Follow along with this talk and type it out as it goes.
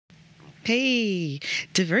Hey,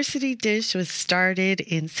 Diversity Dish was started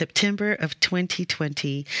in September of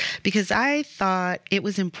 2020 because I thought it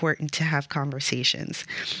was important to have conversations.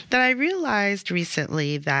 That I realized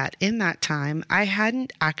recently that in that time, I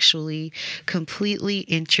hadn't actually completely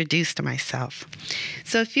introduced myself.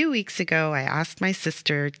 So a few weeks ago, I asked my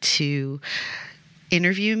sister to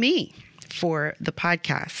interview me for the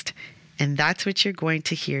podcast, and that's what you're going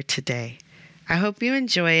to hear today. I hope you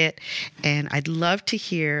enjoy it, and I'd love to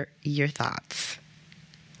hear your thoughts.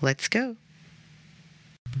 Let's go.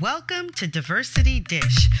 Welcome to Diversity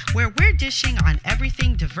Dish, where we're dishing on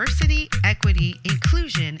everything diversity, equity,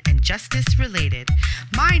 inclusion, and justice related.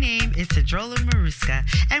 My name is Cedrola Maruska,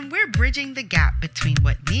 and we're bridging the gap between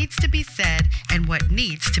what needs to be said and what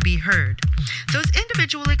needs to be heard. Those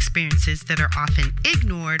individual experiences that are often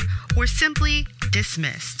ignored or simply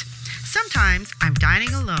dismissed. Sometimes I'm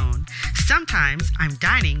dining alone, sometimes I'm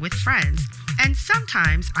dining with friends, and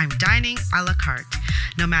sometimes I'm dining a la carte.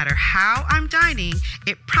 No matter how I'm dining,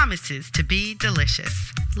 it promises to be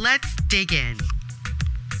delicious. Let's dig in.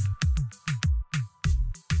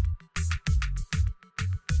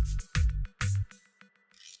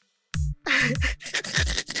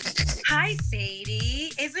 Hi,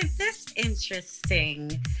 Sadie. Isn't this interesting?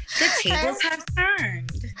 The tables have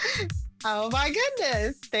turned. Oh my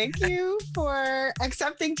goodness. Thank you for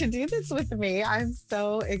accepting to do this with me. I'm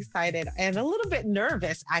so excited and a little bit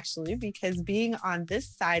nervous actually, because being on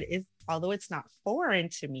this side is, although it's not foreign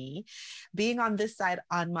to me, being on this side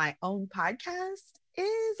on my own podcast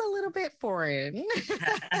is a little bit foreign.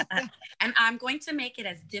 And I'm going to make it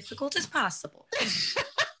as difficult as possible.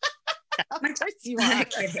 Of course you are.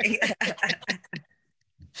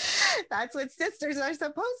 That's what sisters are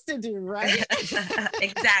supposed to do, right?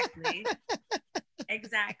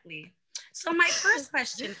 Exactly. So my first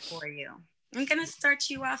question for you, I'm going to start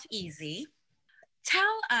you off easy.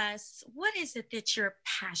 Tell us, what is it that you're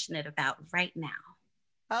passionate about right now?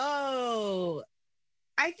 Oh,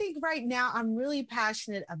 I think right now I'm really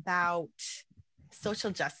passionate about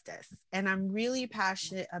social justice, and I'm really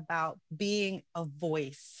passionate about being a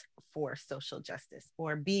voice for social justice,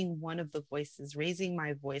 or being one of the voices, raising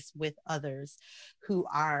my voice with others who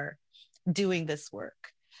are doing this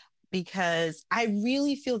work. Because I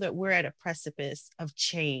really feel that we're at a precipice of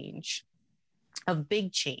change, of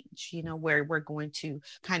big change, where we're going to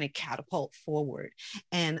kind of catapult forward.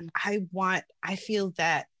 And I feel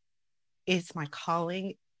that it's my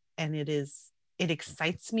calling, and it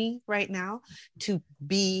excites me right now to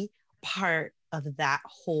be part of that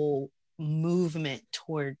whole movement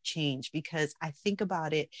toward change, because I think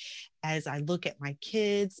about it as I look at my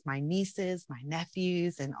kids, my nieces, my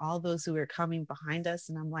nephews, and all those who are coming behind us.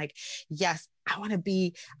 And I'm like, yes, I want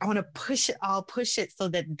to push it so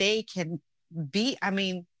that they can be,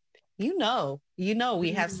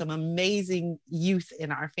 we have some amazing youth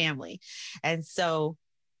in our family. And so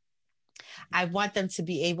I want them to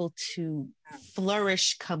be able to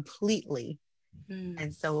flourish completely.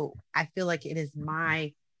 And so I feel like it is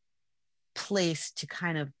my place to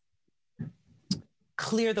kind of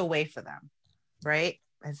clear the way for them, right?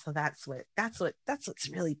 And so that's what's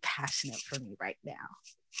really passionate for me right now.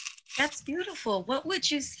 That's beautiful. What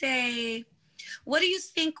do you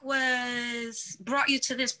think brought you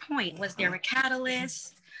to this point? Was there a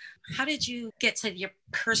catalyst? How did you get to your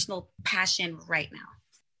personal passion right now?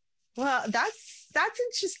 Well, that's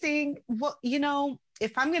interesting. Well,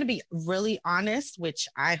 if I'm going to be really honest, which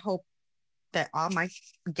I hope that all my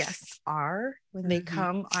guests are when they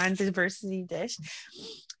come on Diversity Dish,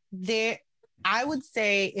 I would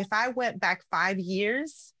say if I went back 5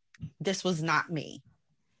 years, this was not me.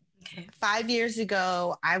 Okay. 5 years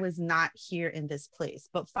ago, I was not here in this place.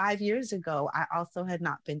 But 5 years ago, I also had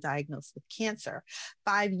not been diagnosed with cancer.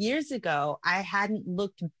 5 years ago, I hadn't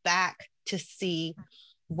looked back to see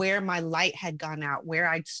where my light had gone out, where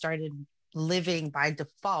I'd started living by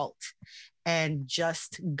default and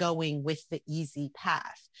just going with the easy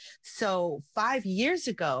path. So 5 years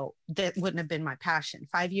ago, that wouldn't have been my passion.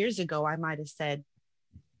 5 years ago, I might have said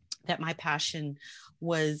that my passion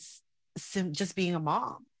was just being a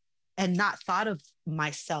mom, and not thought of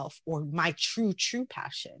myself or my true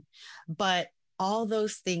passion. But all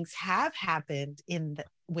those things have happened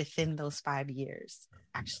within those 5 years,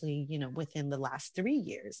 actually, within the last 3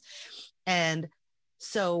 years. And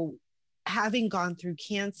so having gone through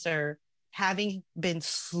cancer, having been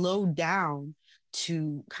slowed down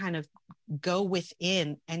to kind of go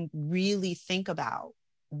within and really think about,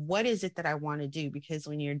 what is it that I want to do? Because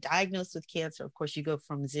when you're diagnosed with cancer, of course, you go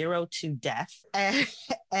from zero to death.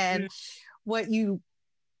 And when you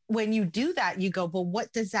do that, you go, well,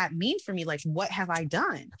 what does that mean for me? Like, what have I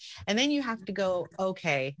done? And then you have to go,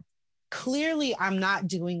 okay, clearly I'm not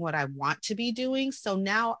doing what I want to be doing. So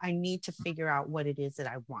now I need to figure out what it is that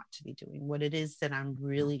I want to be doing, what it is that I'm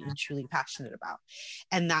really and truly passionate about.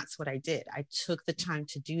 And that's what I did. I took the time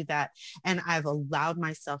to do that. And I've allowed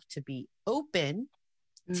myself to be open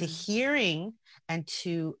to hearing and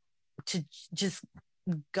to just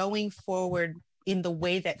going forward in the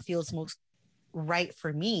way that feels most right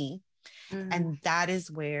for me. And that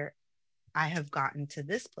is where I have gotten to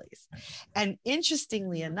this place. And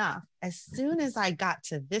interestingly enough, as soon as I got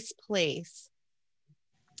to this place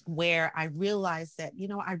where I realized that, you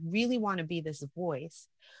know, I really want to be this voice,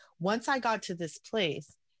 once I got to this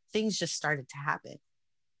place, things just started to happen.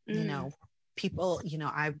 You know, people, you know,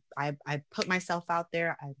 I put myself out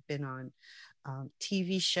there. I've been on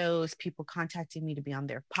TV shows, people contacting me to be on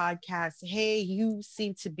their podcasts. Hey, you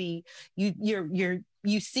seem to be,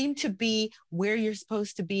 you seem to be where you're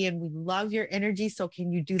supposed to be, and we love your energy. So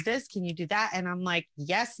can you do this? Can you do that? And I'm like,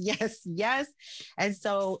 yes, yes, yes. And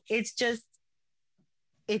so it's just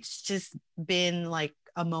been like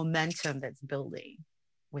a momentum that's building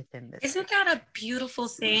within this. Isn't that a beautiful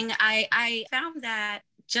thing? I found that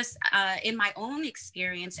just in my own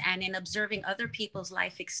experience and in observing other people's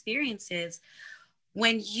life experiences,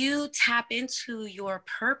 when you tap into your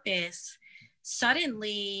purpose,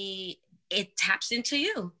 suddenly it taps into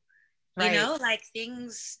you. Right. You know, like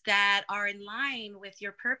things that are in line with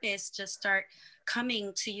your purpose just start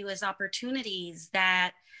coming to you as opportunities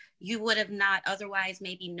that you would have not otherwise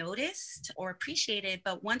maybe noticed or appreciated.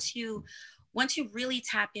 But once you really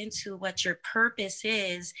tap into what your purpose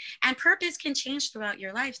is, and purpose can change throughout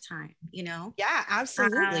your lifetime, you know? Yeah,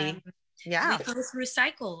 absolutely. Yeah. We go through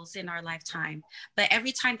cycles in our lifetime, but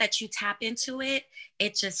every time that you tap into it,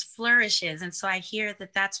 it just flourishes. And so I hear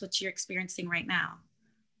that that's what you're experiencing right now.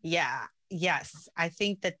 Yeah. Yes. I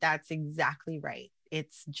think that that's exactly right.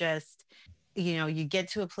 It's just, you know, you get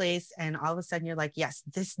to a place and all of a sudden you're like, yes,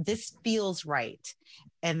 this feels right.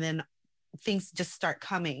 And then things just start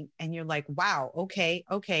coming and you're like, wow, okay.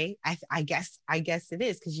 I guess it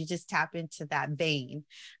is, because you just tap into that vein.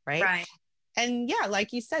 Right. And yeah,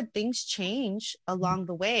 like you said, things change along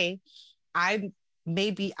the way. I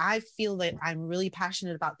feel that I'm really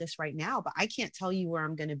passionate about this right now, but I can't tell you where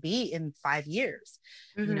I'm going to be in 5 years.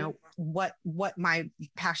 You know, what my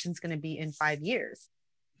passion's going to be in 5 years.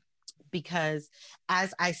 Because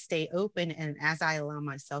as I stay open and as I allow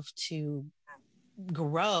myself to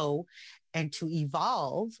grow and to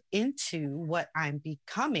evolve into what I'm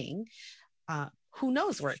becoming, who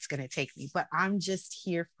knows where it's going to take me, but I'm just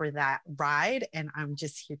here for that ride. And I'm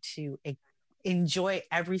just here to enjoy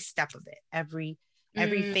every step of it, every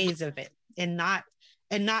phase of it, and not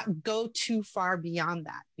go too far beyond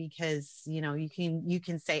that. Because, you know, you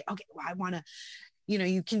can say, okay, well, I want to, you know,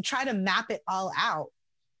 you can try to map it all out.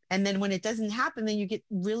 And then when it doesn't happen, then you get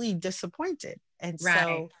really disappointed. And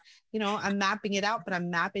so, you know, I'm mapping it out, but I'm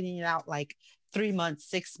mapping it out like 3 months,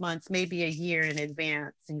 6 months, maybe a year in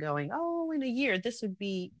advance, and going, oh, in a year, this would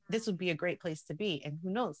be a great place to be. And who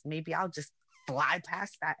knows, maybe I'll just fly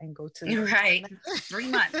past that and go to 3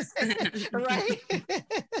 months.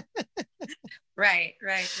 Right.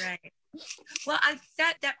 Well,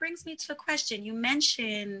 that brings me to a question. You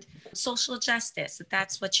mentioned social justice.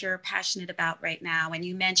 That's what you're passionate about right now. And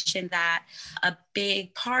you mentioned that a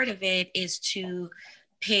big part of it is to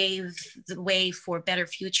pave the way for a better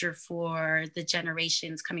future for the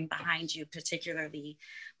generations coming behind you, particularly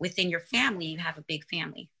within your family. You have a big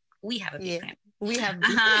family. We have a big family. We have.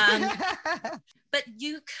 But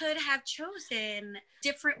you could have chosen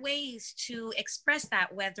different ways to express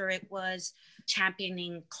that, whether it was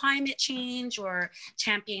championing climate change or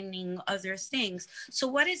championing other things. So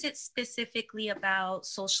what is it specifically about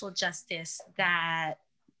social justice that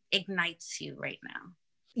ignites you right now?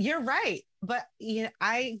 You're right. But you know,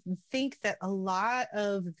 I think that a lot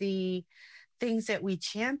of the things that we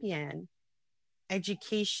champion,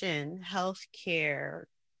 education, healthcare,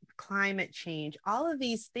 climate change, all of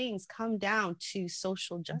these things come down to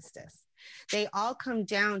social justice. They all come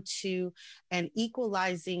down to an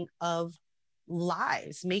equalizing of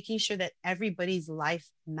lives, making sure that everybody's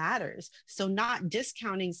life matters. So not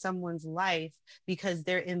discounting someone's life because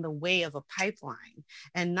they're in the way of a pipeline,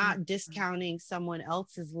 and not discounting someone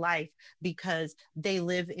else's life because they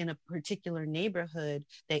live in a particular neighborhood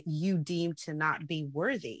that you deem to not be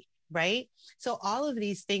worthy. right? So all of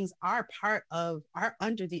these things are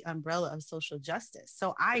under the umbrella of social justice.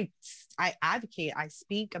 So I advocate, I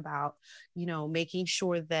speak about, making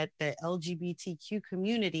sure that the LGBTQ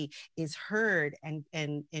community is heard,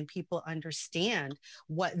 and people understand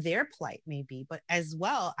what their plight may be. But as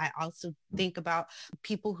well, I also think about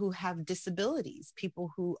people who have disabilities,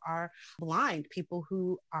 people who are blind, people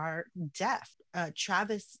who are deaf.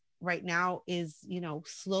 Travis right now is,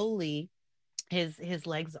 slowly, his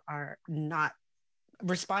legs are not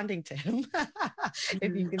responding to him,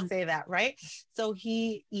 if you can say that, right? So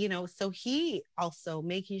he also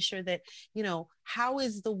making sure that, how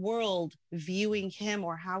is the world viewing him,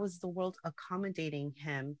 or how is the world accommodating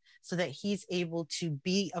him so that he's able to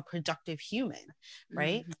be a productive human,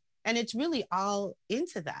 right? Mm-hmm. And it's really all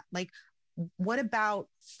into that. Like, what about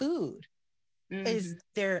food? Mm-hmm.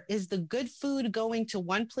 Is the good food going to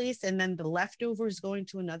one place and then the leftovers going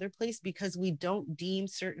to another place because we don't deem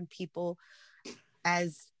certain people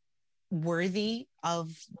as worthy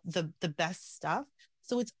of the best stuff?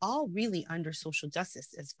 So it's all really under social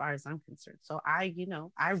justice as far as I'm concerned. So I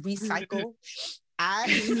recycle.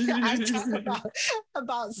 I talk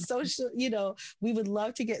about social, we would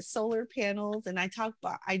love to get solar panels, and I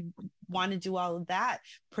want to do all of that,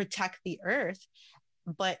 protect the earth,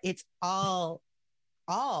 but it's all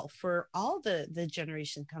for all the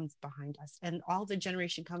generation comes behind us, and all the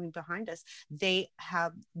generation coming behind us, they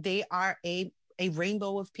are a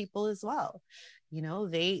rainbow of people as well.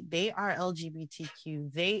 They are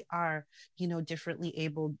LGBTQ, they are, differently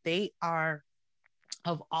abled, they are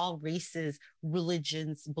of all races,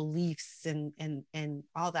 religions, beliefs, and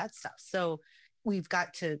all that stuff. So we've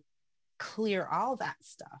got to clear all that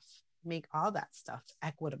stuff, make all that stuff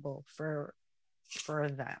equitable for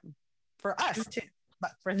them, for us too,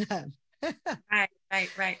 but for them.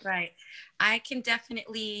 Right. I can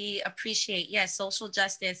definitely appreciate, yes, social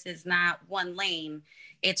justice is not one lane.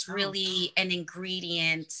 It's really an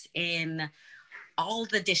ingredient in all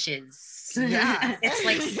the dishes. Yeah. It's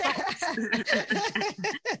like salt.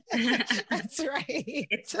 That's right.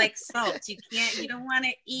 It's like salt. You don't want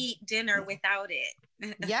to eat dinner without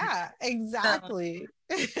it. Yeah, exactly.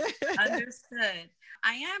 So, understood.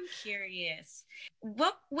 I am curious,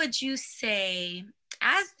 what would you say,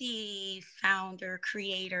 as the founder,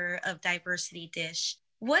 creator of Diversity Dish,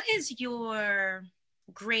 what is your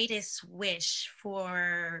greatest wish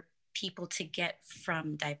for people to get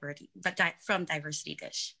from Diversity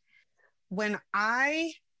Dish? When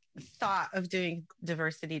I thought of doing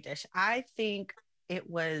Diversity Dish, I think it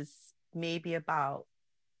was maybe about,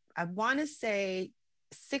 I want to say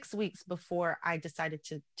 6 weeks before I decided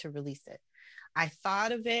to release it. I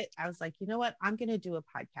thought of it. I was like, you know what? I'm going to do a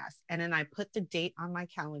podcast. And then I put the date on my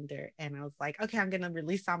calendar, and I was like, okay, I'm going to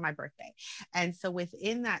release on my birthday. And so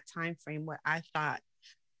within that time frame, when I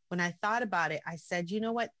thought about it, I said, you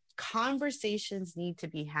know what? Conversations need to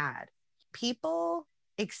be had. People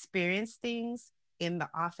experience things in the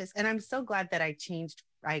office. And I'm so glad that I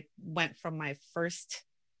went from my first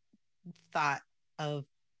thought of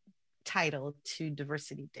title to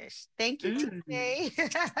Diversity Dish. Thank you, TJ.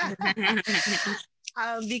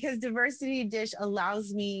 Because Diversity Dish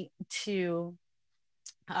allows me to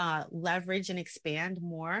leverage and expand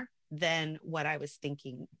more than what I was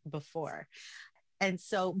thinking before. And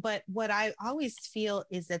so, but what I always feel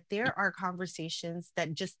is that there are conversations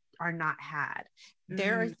that just are not had.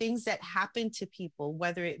 There are things that happen to people,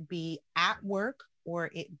 whether it be at work or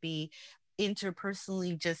it be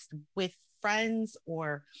interpersonally, just with friends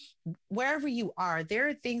or wherever you are. There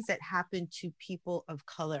are things that happen to people of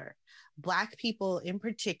color, Black people in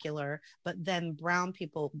particular, but then brown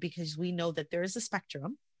people, because we know that there is a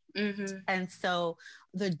spectrum. Mm-hmm. And so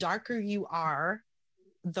the darker you are,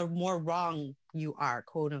 the more wrong you are,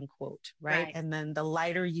 quote unquote, right? And then the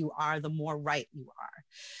lighter you are, the more right you are.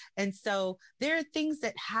 And so there are things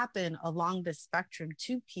that happen along the spectrum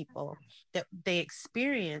to people that they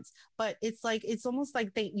experience, but it's almost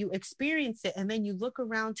like you experience it and then you look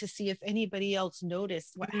around to see if anybody else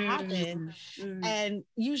noticed what happened. And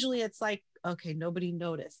usually it's like, okay, nobody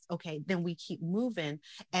noticed. Okay, then we keep moving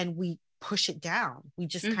and we push it down. We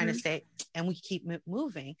just kind of say, and we keep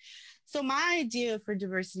moving. So my idea for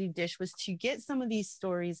Diversity Dish was to get some of these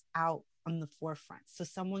stories out on the forefront. So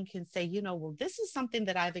someone can say, well, this is something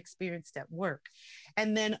that I've experienced at work.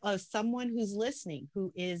 And then someone who's listening,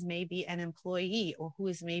 who is maybe an employee or who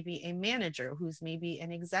is maybe a manager, who's maybe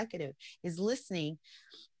an executive, is listening.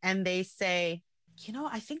 And they say,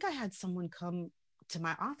 I think I had someone come to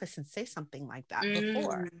my office and say something like that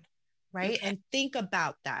before. Right. Okay. And think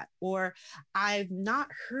about that. Or I've not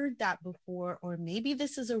heard that before, or maybe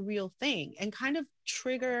this is a real thing, and kind of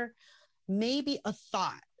trigger maybe a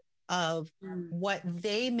thought of what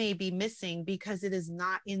they may be missing because it is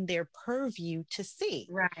not in their purview to see.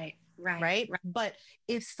 Right. But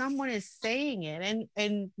if someone is saying it,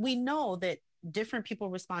 and we know that different people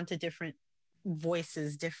respond to different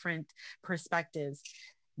voices, different perspectives,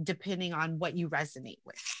 depending on what you resonate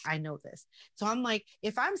with. I know this. So I'm like,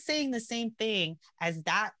 if I'm saying the same thing as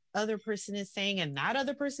that other person is saying, and that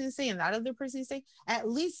other person is saying, and that other person is saying, at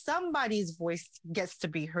least somebody's voice gets to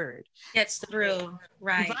be heard. Gets through.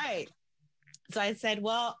 Right. So I said,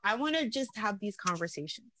 well, I want to just have these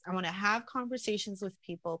conversations. I want to have conversations with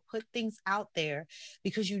people, put things out there,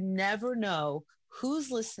 because you never know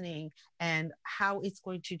who's listening and how it's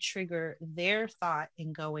going to trigger their thought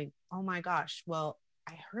in going, oh my gosh, well,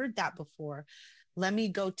 I heard that before. Let me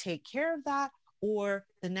go take care of that. Or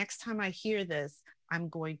the next time I hear this, I'm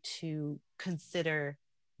going to consider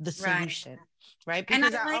the solution. Right.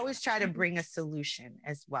 Because I always try to bring a solution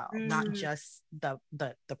as well, not just the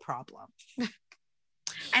problem.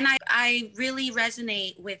 And I really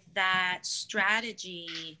resonate with that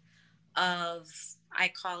strategy of, I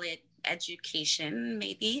call it education,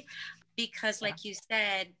 maybe, because like you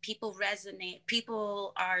said, people resonate,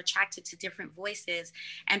 people are attracted to different voices.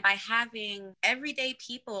 And by having everyday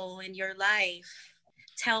people in your life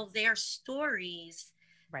tell their stories,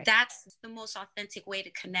 that's the most authentic way to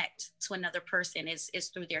connect to another person is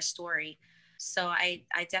through their story. So I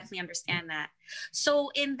definitely understand that.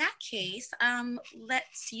 So in that case,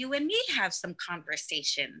 let's you and me have some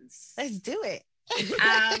conversations. Let's do it.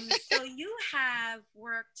 So you have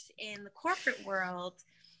worked in the corporate world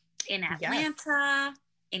in Atlanta,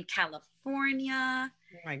 in California,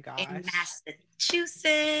 oh my gosh, in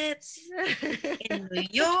Massachusetts, in New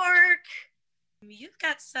York. You've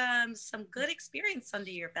got some good experience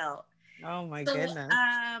under your belt. Oh my goodness.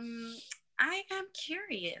 I am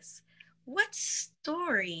curious. What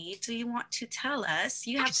story do you want to tell us?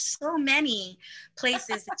 You have so many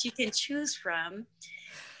places that you can choose from.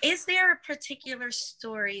 Is there a particular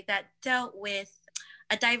story that dealt with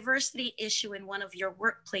a diversity issue in one of your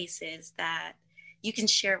workplaces that you can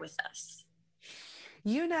share with us?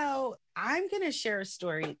 You know, I'm going to share a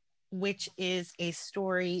story, which is a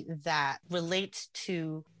story that relates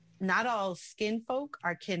to not all skin folk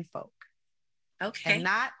are kinfolk. Okay. And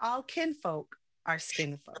not all kinfolk are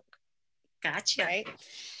skin folk. Gotcha. Right?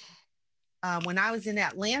 When I was in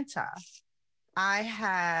Atlanta,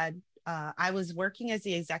 I was working as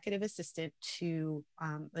the executive assistant to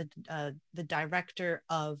the director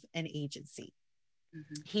of an agency.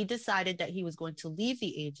 Mm-hmm. He decided that he was going to leave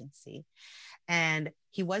the agency, and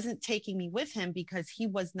he wasn't taking me with him because he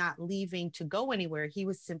was not leaving to go anywhere. He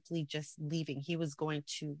was simply just leaving. He was going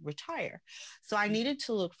to retire. So I needed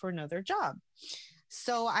to look for another job.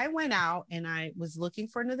 So I went out and I was looking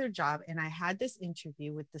for another job, and I had this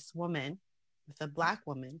interview with this woman, with a Black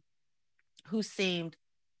woman who seemed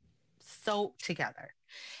so together,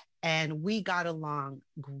 and we got along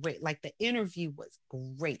great. Like, the interview was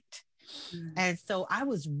great. Mm. And so I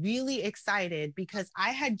was really excited because I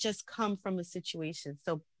had just come from a situation.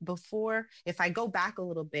 So before, if I go back a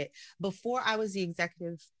little bit, before I was the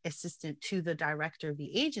executive assistant to the director of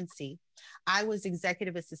the agency, I was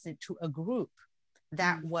executive assistant to a group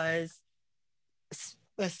that was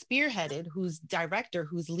spearheaded, whose director,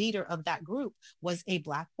 whose leader of that group was a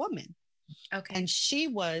Black woman. Okay. And she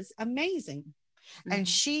was amazing. Mm-hmm. And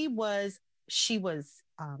she was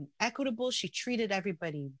equitable. She treated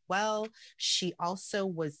everybody well. She also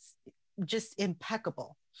was just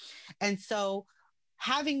impeccable. And so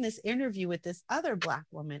having this interview with this other Black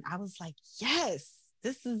woman, I was like, yes,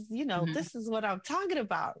 this is, this is what I'm talking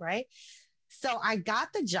about. Right. So I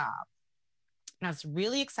got the job. And I was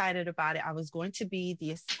really excited about it. I was going to be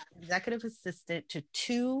the executive assistant to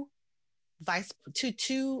two of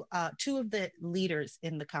the leaders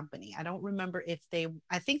in the company. I don't remember if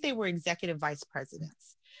I think they were executive vice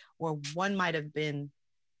presidents, or one might have been,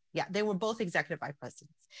 they were both executive vice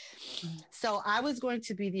presidents. Mm-hmm. So I was going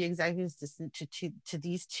to be the executive assistant to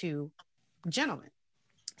these two gentlemen.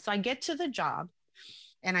 So I get to the job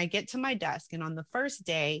and I get to my desk, and on the first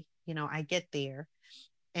day, I get there.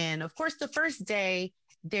 And of course, the first day,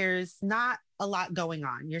 there's not a lot going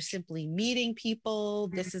on. You're simply meeting people.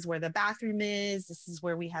 This is where the bathroom is. This is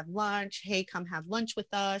where we have lunch. Hey, come have lunch with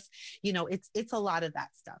us. It's a lot of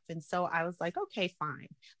that stuff. And so I was like, okay, fine.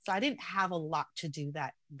 So I didn't have a lot to do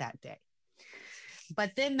that day.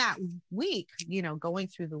 But then that week, going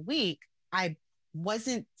through the week, I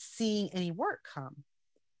wasn't seeing any work come.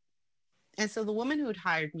 And so the woman who had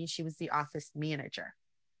hired me, she was the office manager.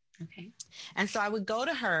 Okay. And so I would go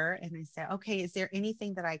to her and I say, okay, is there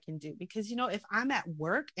anything that I can do? Because, you know, if I'm at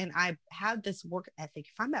work and I have this work ethic,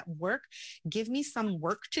 if I'm at work, give me some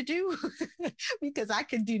work to do because I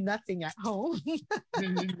can do nothing at home.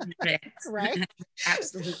 Yes. Right.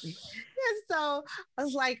 Absolutely. And so I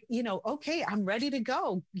was like, you know, okay, I'm ready to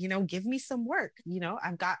go. You know, give me some work. You know,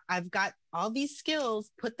 I've got all these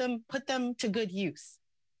skills, put them to good use.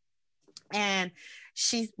 And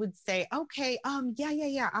she would say, okay,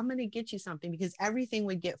 yeah, I'm gonna get you something, because everything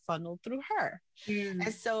would get funneled through her.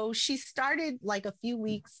 And so she started, like a few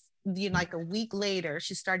weeks, you know, like a week later,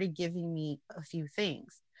 she started giving me a few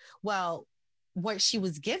things. Well, what she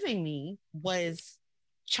was giving me was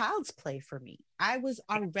child's play for me. I was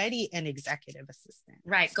already an executive assistant.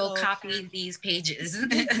 Right. Go So copy these pages.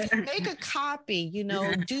 make a copy, you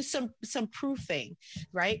know, do some proofing,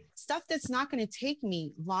 right? Stuff that's not going to take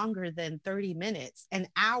me longer than 30 minutes, an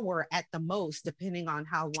hour at the most, depending on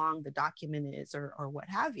how long the document is, or what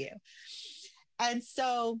have you. And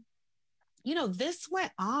so, you know, this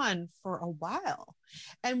went on for a while.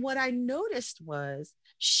 And what I noticed was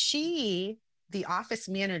the office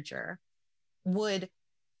manager, would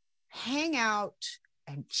hang out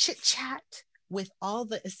and chit chat with all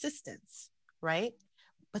the assistants, right?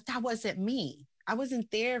 But that wasn't me. I wasn't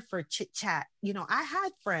there for chit chat. You know, I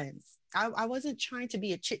had friends. I wasn't trying to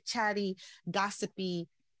be a chit chatty, gossipy,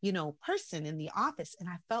 you know, person in the office. And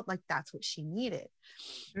I felt like that's what she needed.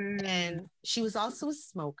 And she was also a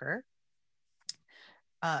smoker.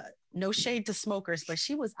 No shade to smokers, but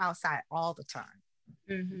she was outside all the time.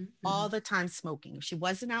 All the time smoking. If she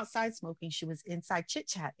wasn't outside smoking, she was inside chit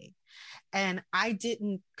chatting. And I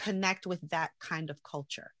didn't connect with that kind of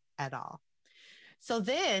culture at all. So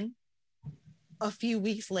then a few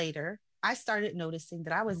weeks later, I started noticing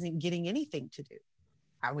that I wasn't getting anything to do.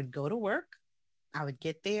 I would go to work, I would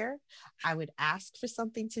get there, I would ask for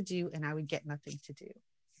something to do, and I would get nothing to do.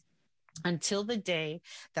 Until the day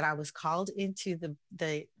that I was called into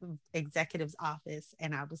the executive's office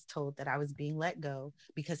and I was told that I was being let go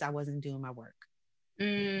because I wasn't doing my work.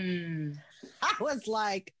 I was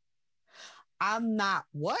like, I'm not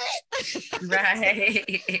what?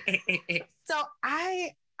 Right.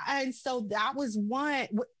 So that was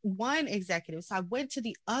one executive. So I went to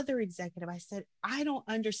the other executive. I said, I don't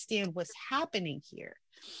understand what's happening here.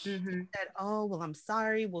 Said, oh, well, I'm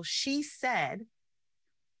sorry. Well, she said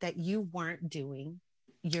that you weren't doing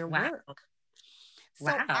your work. So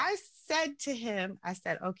I said to him, I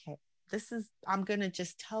said, okay, I'm going to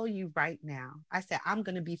just tell you right now. I said, I'm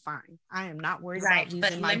going to be fine. I am not worried about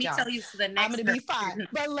losing my job. Let me tell you for the next I'm going to be fine.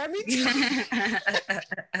 But let me tell you.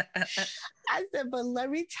 I said, but let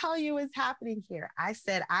me tell you what's happening here. I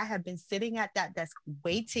said, I have been sitting at that desk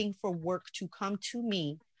waiting for work to come to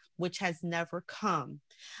me, which has never come.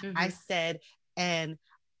 I said, and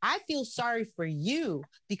I feel sorry for you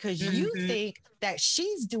because you think that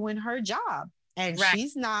she's doing her job and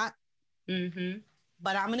she's not.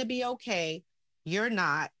 But I'm going to be okay. You're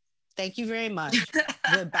not. Thank you very much.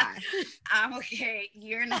 Goodbye. I'm okay.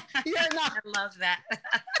 You're not. You're not. I love that.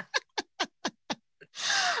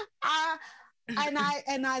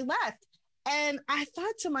 And I left. And I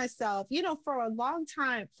thought to myself, you know, for a long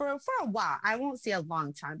time, for a while, I won't say a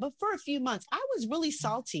long time, but for a few months, I was really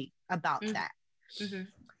salty about that.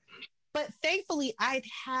 But thankfully, I'd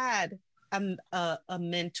had a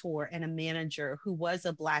mentor and a manager who was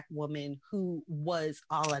a Black woman who was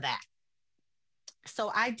all of that.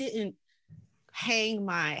 So I didn't hang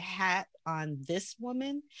my hat on this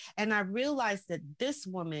woman. And I realized that this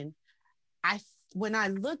woman, when I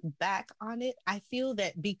look back on it, I feel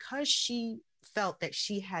that because she felt that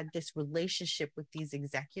she had this relationship with these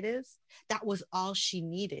executives, that was all she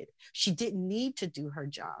needed. She didn't need to do her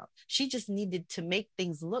job. She just needed to make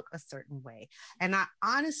things look a certain way. And I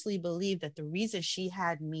honestly believe that the reason she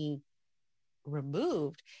had me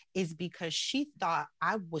removed is because she thought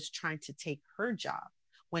I was trying to take her job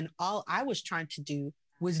when all I was trying to do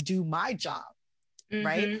was do my job.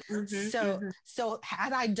 Right. So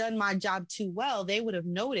had I done my job too well, they would have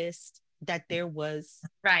noticed that there was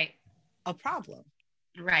a problem.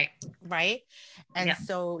 Right. And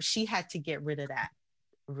so she had to get rid of that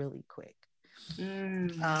really quick.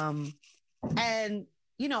 And,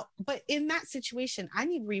 you know, but in that situation, I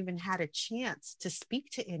never even had a chance to speak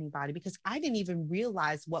to anybody because I didn't even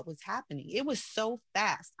realize what was happening. It was so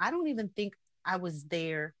fast. I don't even think I was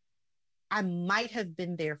there. I might have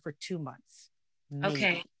been there for 2 months.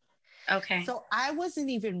 Maybe. Okay. So I wasn't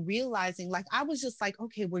even realizing, like, I was just like,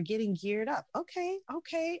 okay, we're getting geared up. Okay. All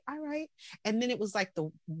right. And then it was like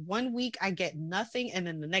the 1 week I get nothing. And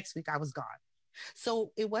then the next week I was gone.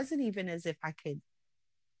 So it wasn't even as if I could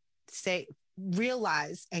say,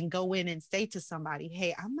 realize and go in and say to somebody,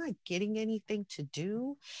 hey, I'm not getting anything to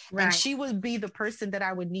do. Right. And she would be the person that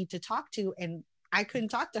I would need to talk to. And I couldn't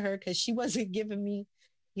talk to her because she wasn't giving me,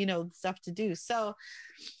 stuff to do. So,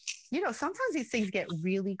 sometimes these things get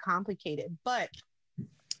really complicated. But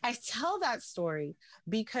I tell that story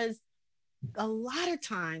because a lot of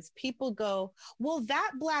times people go, well,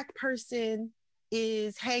 that Black person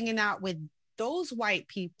is hanging out with those white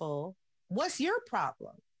people. What's your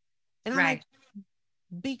problem? And I'm like,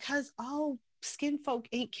 because all skin folk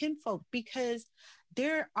ain't kinfolk, because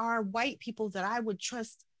there are white people that I would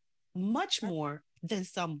trust much more than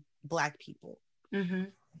some Black people. Mm-hmm.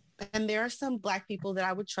 And there are some Black people that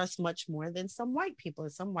I would trust much more than some white people,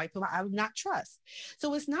 and some white people I would not trust.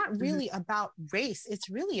 So it's not really about race. It's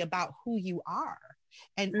really about who you are.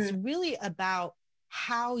 And it's really about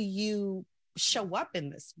how you show up in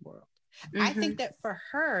this world. I think that for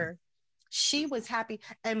her, she was happy.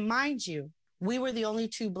 And mind you, we were the only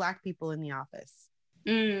 2 Black people in the office.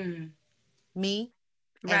 Me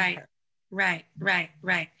and her. Right.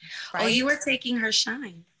 Oh, you were taking her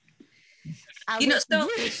shine. Well,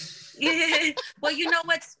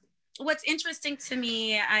 what's interesting to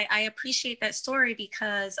me, I appreciate that story,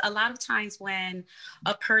 because a lot of times when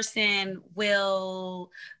a person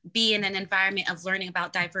will be in an environment of learning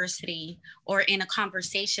about diversity or in a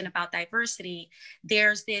conversation about diversity,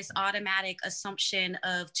 there's this automatic assumption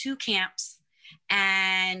of 2 camps,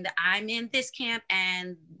 and I'm in this camp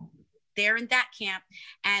and they're in that camp,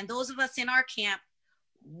 and those of us in our camp,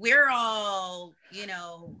 we're all,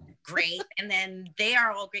 great, and then they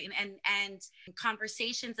are all great. And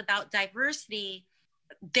conversations about diversity,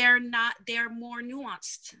 they're more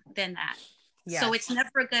nuanced than that. Yes. So it's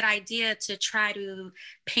never a good idea to try to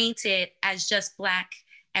paint it as just Black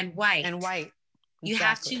and white.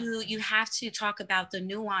 Exactly. You have to talk about the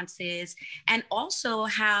nuances, and also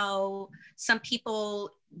how some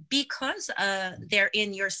people, because they're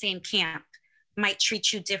in your same camp, might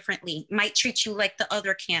treat you differently, might treat you like the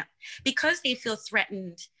other camp because they feel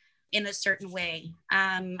threatened in a certain way.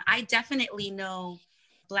 I definitely know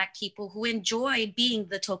Black people who enjoy being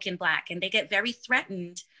the token Black, and they get very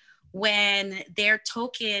threatened when their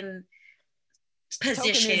token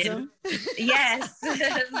position, yes,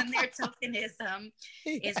 when their tokenism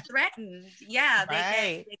is threatened. Yeah,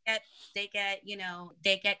 they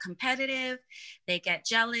get competitive, they get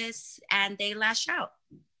jealous, and they lash out.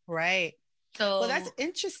 Right. So, well, that's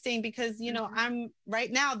interesting because, I'm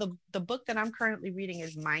right now, the book that I'm currently reading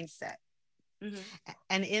is Mindset.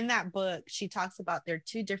 And in that book, she talks about there are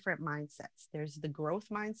 2 different mindsets. There's the growth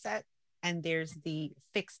mindset and there's the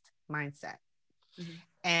fixed mindset.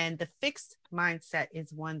 And the fixed mindset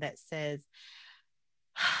is one that says,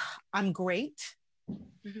 I'm great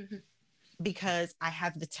because I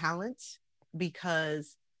have the talent,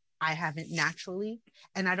 because I have it naturally,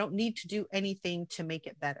 and I don't need to do anything to make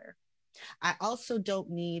it better. I also don't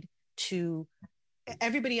need to,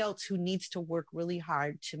 everybody else who needs to work really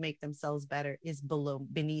hard to make themselves better is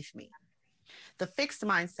beneath me. The fixed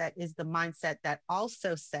mindset is the mindset that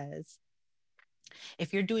also says,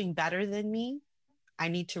 if you're doing better than me, I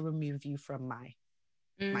need to remove you from my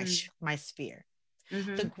sphere.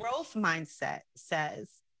 The growth mindset says,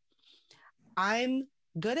 I'm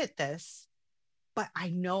good at this, but I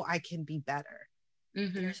know I can be better.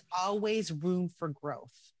 There's always room for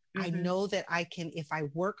growth. I know that I can, if I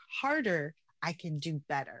work harder, I can do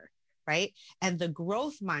better, right? And the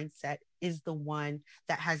growth mindset is the one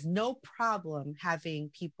that has no problem having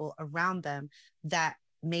people around them that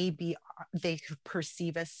maybe they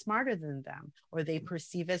perceive as smarter than them, or they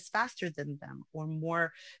perceive as faster than them, or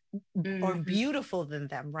more or beautiful than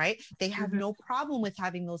them, right? They have no problem with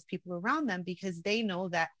having those people around them because they know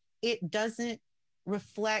that it doesn't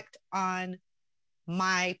reflect on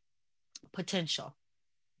my potential.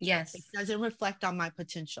 Yes. It doesn't reflect on my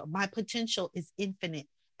potential. My potential is infinite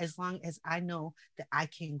as long as I know that I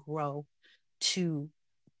can grow to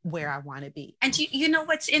where I want to be. And you know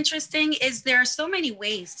what's interesting is there are so many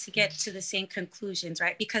ways to get to the same conclusions,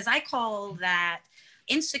 right? Because I call that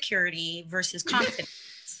insecurity versus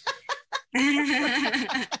confidence.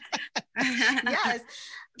 Yes.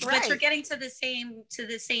 But you're getting to the same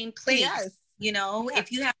place. Yes.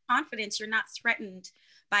 If you have confidence, you're not threatened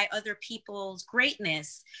by other people's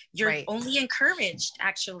greatness. You're only encouraged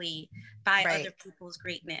actually by other people's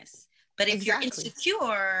greatness. But if you're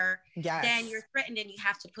insecure, then you're threatened and you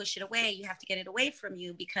have to push it away. You have to get it away from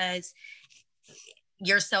you because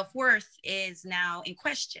your self-worth is now in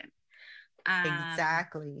question.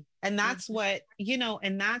 Exactly. And that's what,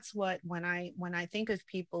 and that's what, when I think of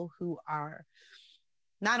people who are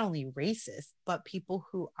not only racist, but people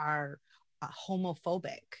who are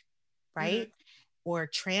homophobic, right? Or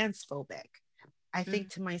transphobic. I think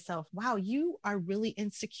to myself, wow, you are really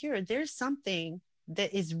insecure. There's something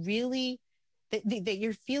that is really that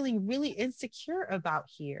you're feeling really insecure about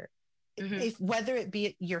here. If whether it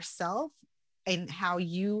be yourself and how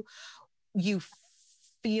you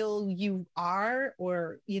feel you are,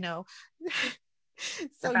 or so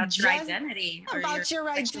about your identity, or about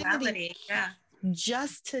your sexuality. Yeah.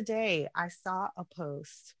 Just today I saw a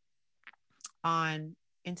post on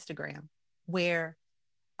Instagram where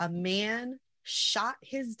a man shot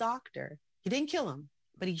his doctor. He didn't kill him,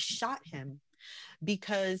 but he shot him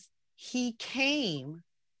because he came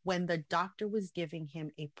when the doctor was giving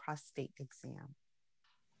him a prostate exam.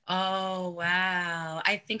 Oh, wow.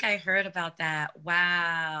 I think I heard about that.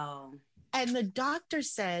 Wow. And the doctor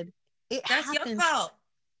said, that's your fault.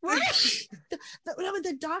 Right?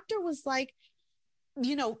 The doctor was like,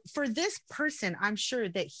 for this person, I'm sure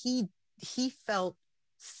that he felt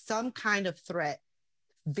some kind of threat,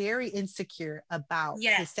 very insecure about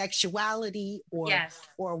his sexuality or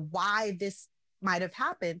why this might have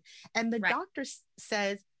happened. And the doctor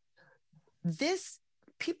says, this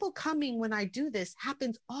people coming when I do this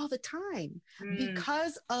happens all the time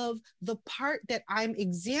because of the part that I'm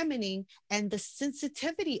examining and the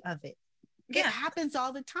sensitivity of it. It happens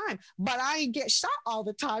all the time, but I get shot all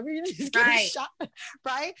the time. You just get shot,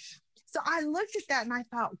 right? So I looked at that and I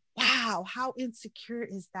thought, wow, how insecure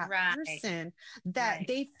is that person that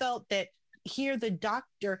they felt that here the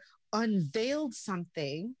doctor unveiled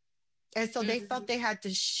something. And so they felt they had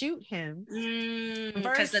to shoot him.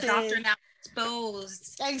 Because the doctor now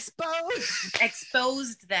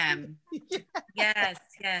exposed them. Yes.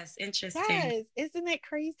 Interesting. Yes. Isn't it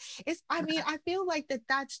crazy? I feel like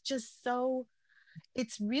that's just so,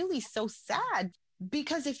 it's really so sad,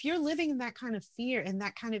 because if you're living in that kind of fear and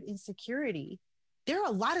that kind of insecurity, there are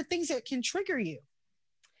a lot of things that can trigger you.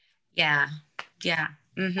 Yeah.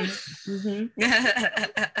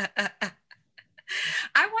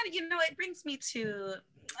 I want it brings me to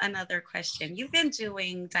another question. You've been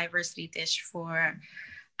doing Diversity Dish for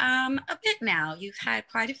a bit now. You've had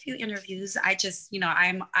quite a few interviews. I just,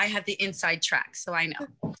 I have the inside track, so I know.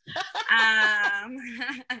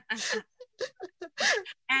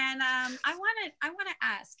 And I want to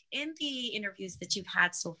ask, in the interviews that you've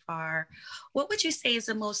had so far, what would you say is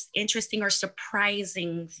the most interesting or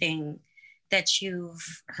surprising thing that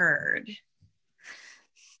you've heard?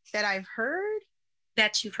 That I've heard?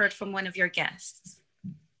 That you've heard from one of your guests.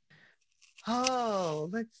 Oh,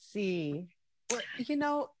 let's see. Well,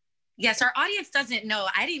 yes, our audience doesn't know.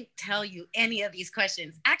 I didn't tell you any of these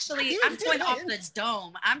questions. Actually, I'm going off the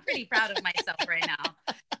dome. I'm pretty proud of myself right now.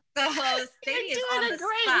 So Sadie is on the spot. You're doing a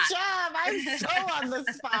great job. I'm so on the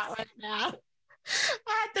spot right now. I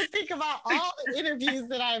have to think about all the interviews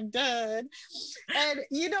that I've done. And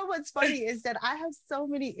what's funny is that I have so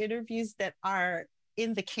many interviews that are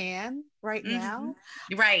in the can right now.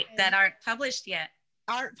 Right, that aren't published yet.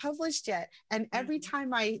 And every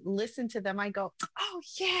time I listen to them, I go, oh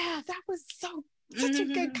yeah, that was such a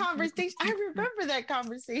good conversation. I remember that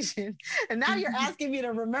conversation. And now you're asking me to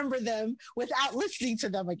remember them without listening to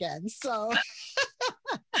them again. So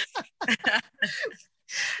I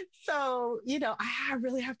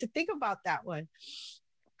really have to think about that one.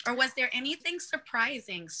 Or was there anything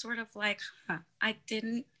surprising, sort of like, I've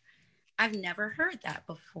never heard that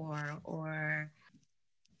before, or...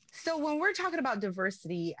 So when we're talking about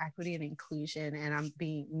diversity, equity, and inclusion, and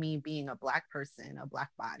being a Black person, a Black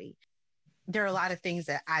body, there are a lot of things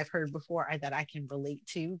that I've heard before that I can relate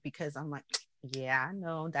to, because I'm like, yeah, I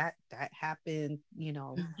know that happened,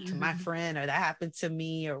 to my friend, or that happened to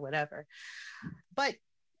me, or whatever. But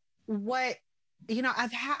I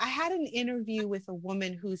had an interview with a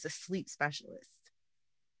woman who's a sleep specialist.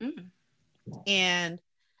 And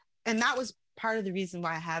that was part of the reason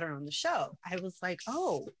why I had her on the show. I was like,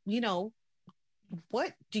 oh,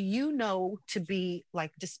 what do you know to be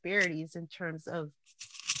like disparities in terms of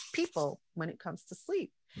people when it comes to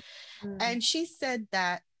sleep? And she said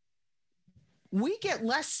that we get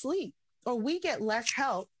less sleep, or we get less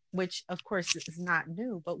help, which of course is not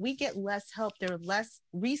new, but we get less help. There are less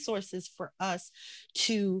resources for us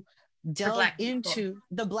to delve into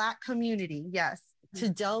the Black community. Yes. To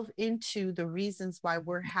delve into the reasons why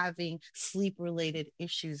we're having sleep related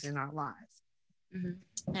issues in our lives.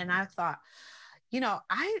 And I thought,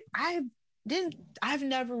 I've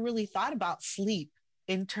never really thought about sleep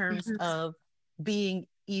in terms of being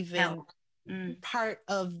even part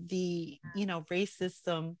of the,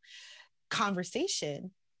 racism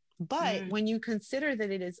conversation. But when you consider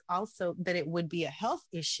that it is also that it would be a health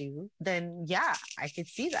issue, then yeah, I could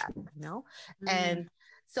see that, And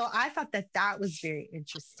So I thought that that was very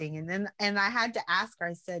interesting. And I had to ask her,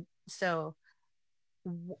 I said, so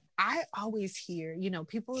I always hear,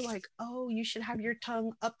 people are like, oh, you should have your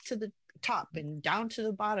tongue up to the top and down to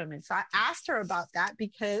the bottom. And so I asked her about that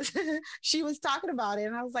because she was talking about it.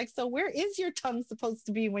 And I was like, so where is your tongue supposed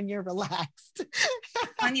to be when you're relaxed?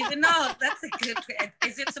 I don't even know. That's a good,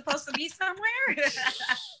 is it supposed to be somewhere?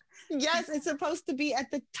 Yes, it's supposed to be at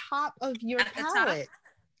the top of your palate.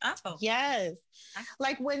 Oh. Yes.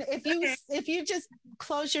 Like if you just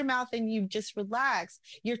close your mouth and you just relax,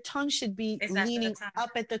 your tongue should be leaning up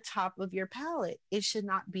at the top of your palate. It should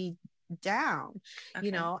not be down,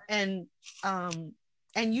 and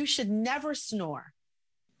you should never snore.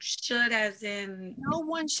 Should, as in, no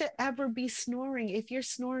one should ever be snoring. If you're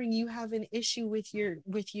snoring, you have an issue with your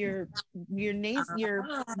nasal,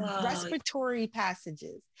 your respiratory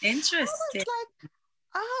passages. Interesting.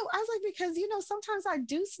 I was like, because, sometimes I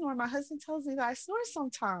do snore. My husband tells me that I snore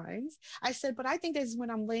sometimes. I said, but I think that's when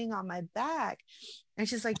I'm laying on my back. And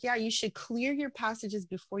she's like, yeah, you should clear your passages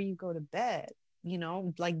before you go to bed,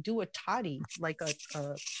 like do a toddy, like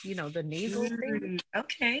the nasal thing.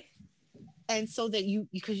 Okay. And so that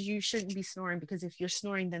because you shouldn't be snoring, because if you're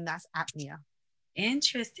snoring, then that's apnea.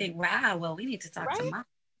 Interesting. Wow. Well, we need to talk to Mom.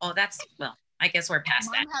 Oh, I guess we're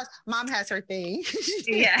past that. Mom has her thing.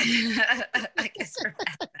 Yeah. I guess we're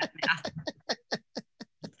past that now.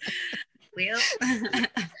 Well,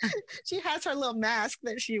 she has her little mask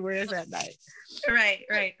that she wears at night. Right.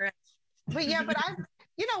 But yeah, but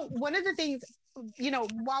one of the things,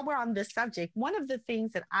 while we're on this subject, one of the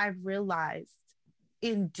things that I've realized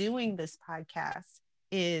in doing this podcast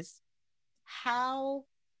is how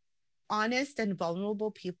honest and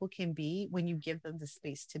vulnerable people can be when you give them the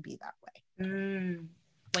space to be that way.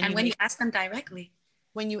 When you ask them directly.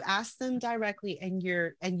 When you ask them directly and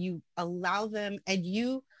you allow them and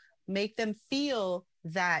you make them feel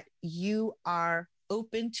that you are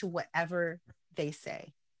open to whatever they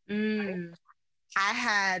say. Right? I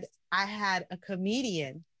had a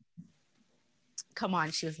comedian come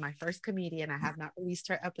on. She was my first comedian. I have not released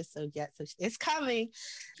her episode yet, so it's coming.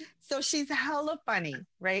 So she's hella funny,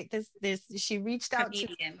 right? She reached out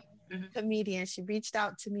comedian. She reached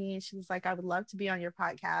out to me and she was like, I would love to be on your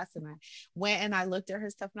podcast. And I went and I looked at her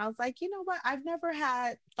stuff and I was like, you know what? I've never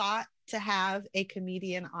had thought to have a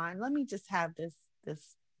comedian on. Let me just have this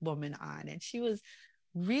woman on. And she was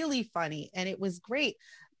really funny and it was great.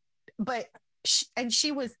 But she's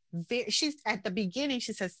at the beginning,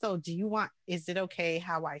 she says, so is it okay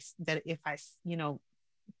if I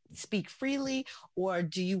speak freely, or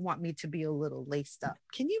do you want me to be a little laced up?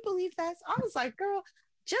 Can you believe that? I was like, girl,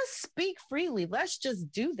 just speak freely. Let's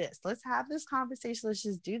just do this. Let's have this conversation. Let's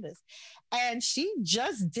just do this. And she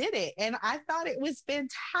just did it. And I thought it was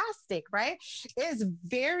fantastic, right? It's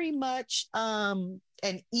very much an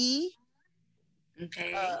E.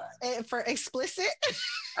 Okay. For explicit.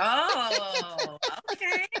 Oh,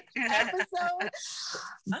 okay. Episode.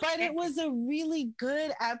 But it was a really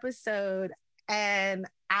good episode. And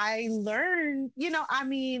I learned,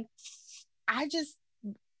 I just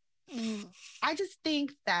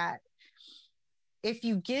think that if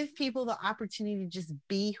you give people the opportunity to just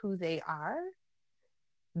be who they are,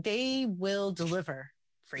 they will deliver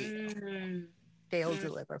for you. They'll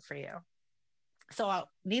deliver for you. So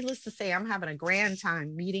needless to say, I'm having a grand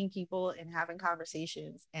time meeting people and having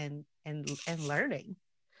conversations and learning.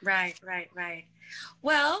 Right.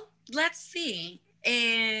 Well, let's see.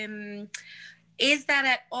 Is that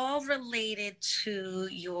at all related to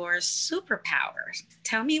your superpower?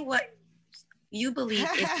 Tell me what you believe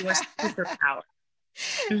is your superpower.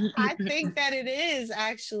 I think that it is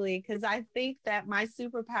actually, because I think that my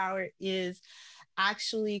superpower is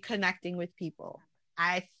actually connecting with people.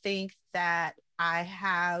 I think that I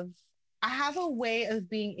have a way of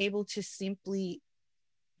being able to simply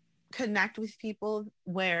connect with people,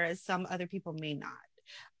 whereas some other people may not.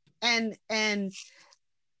 And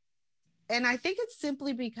I think it's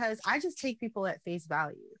simply because I just take people at face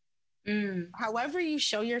value. However you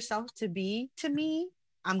show yourself to be to me,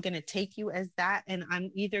 I'm going to take you as that. And I'm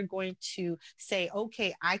either going to say,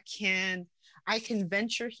 okay, I can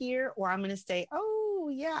venture here, or I'm going to say, oh,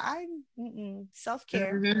 yeah, I'm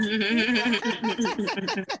self-care.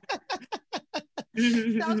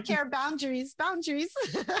 Self-care, boundaries. But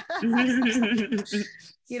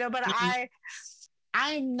I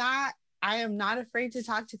am not afraid to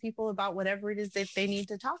talk to people about whatever it is that they need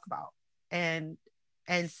to talk about, and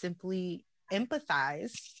simply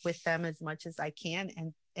empathize with them as much as I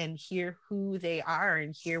can, and hear who they are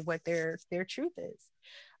and hear what their truth is.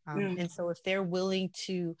 And so if they're willing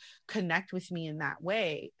to connect with me in that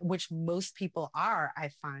way, which most people are, I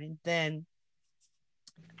find, then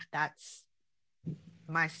That's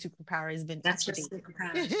my superpower has been That's your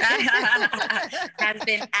activated. superpower. Has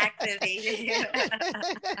been activated.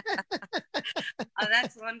 Oh,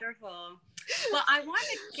 that's wonderful. Well, I want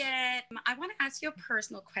to ask you a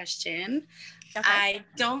personal question. Okay. I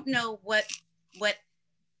don't know what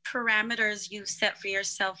parameters you set for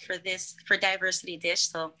yourself for Diversity Dish,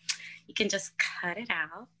 so you can just cut it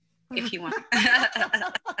out if you want.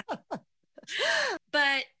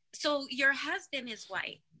 But so your husband is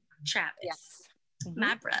white, Travis. Yes.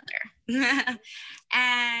 My brother.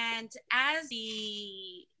 And as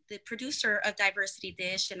the producer of Diversity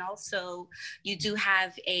Dish, and also you do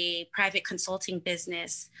have a private consulting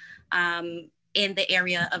business in the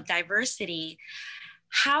area of diversity.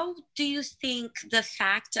 How do you think the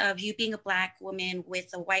fact of you being a Black woman with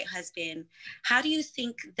a white husband, how do you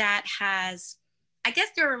think that has, I guess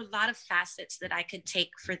there are a lot of facets that I could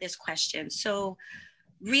take for this question. So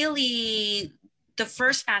really the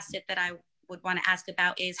first facet that I would want to ask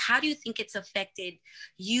about is, how do you think it's affected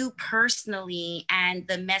you personally and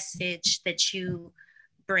the message that you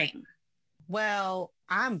bring? Well,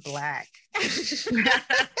 I'm Black.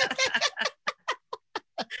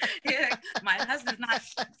 Yeah, my husband's not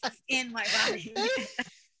in my body.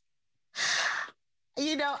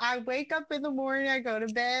 You know, I wake up in the morning, I go to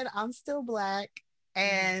bed, I'm still Black.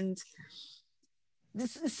 And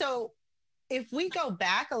so if we go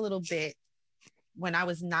back a little bit, when I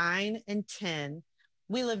was 9 and 10,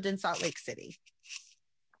 we lived in Salt Lake City.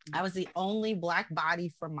 I was the only Black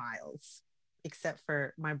body for miles, except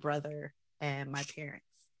for my brother and my parents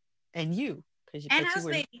and you, because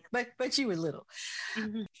you were little.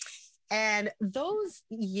 Mm-hmm. And those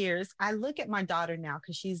years, I look at my daughter now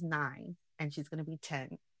because she's 9 and she's going to be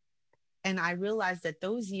 10. And I realize that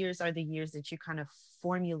those years are the years that you kind of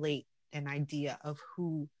formulate an idea of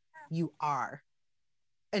who you are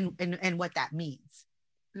and what that means.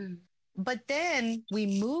 Mm. But then we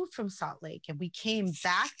moved from Salt Lake and we came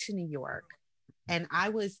back to New York, and I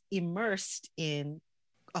was immersed in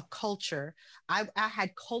a culture. I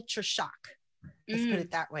had culture shock. Let's put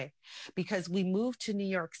it that way, because we moved to New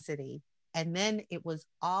York City and then it was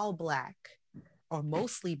all Black, or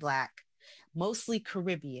mostly Black, mostly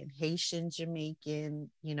Caribbean, Haitian,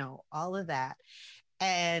 Jamaican, you know, all of that.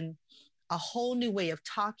 And a whole new way of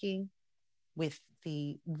talking with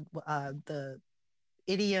the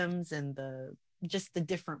idioms and just the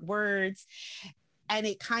different words. And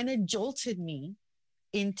it kind of jolted me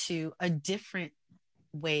into a different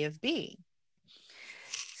way of being.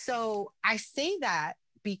 So I say that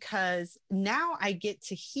because now I get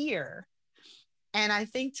to hear, and I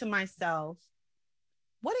think to myself,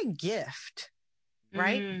 what a gift,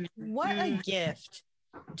 right? What a gift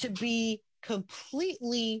to be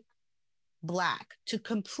completely Black, to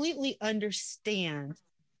completely understand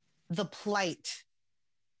the plight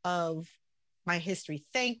of my history.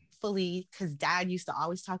 Thankfully, because Dad used to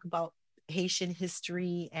always talk about Haitian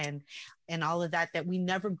history and all of that we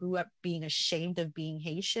never grew up being ashamed of being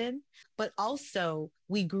Haitian, but also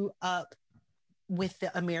we grew up with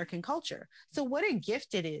the American culture. So what a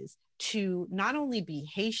gift it is to not only be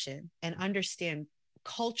Haitian and understand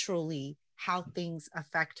culturally how things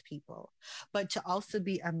affect people, but to also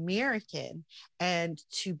be American and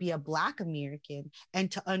to be a Black American and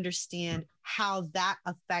to understand how that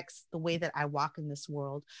affects the way that I walk in this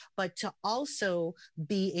world, but to also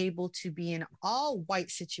be able to be in all white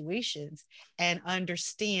situations and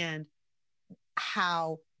understand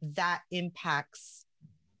how that impacts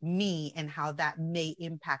me and how that may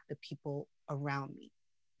impact the people around me.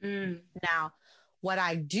 Now, what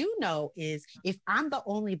I do know is if I'm the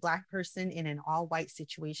only Black person in an all white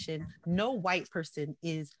situation, no white person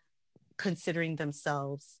is considering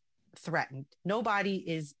themselves threatened. Nobody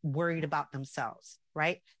is worried about themselves,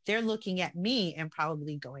 right? They're looking at me and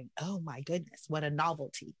probably going, oh my goodness, what a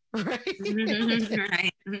novelty, right?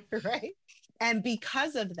 Right. And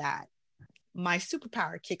because of that, my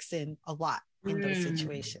superpower kicks in a lot in those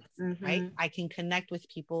situations, right? I can connect with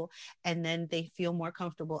people and then they feel more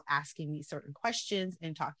comfortable asking me certain questions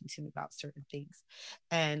and talking to me about certain things.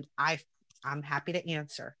 And I'm happy to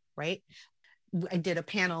answer, right? I did a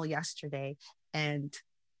panel yesterday, and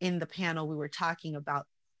in the panel we were talking about,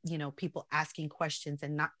 you know, people asking questions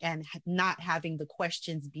and not having the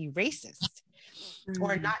questions be racist,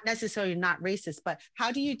 or not necessarily not racist, but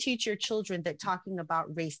how do you teach your children that talking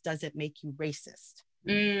about race doesn't make you racist?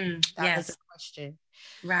 That was a question.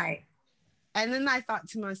 Right. And then I thought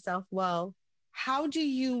to myself, well, how do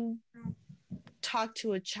you talk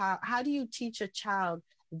to a child? How do you teach a child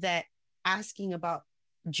that asking about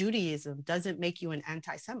Judaism doesn't make you an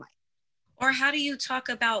anti-Semite? Or how do you talk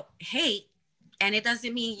about hate and it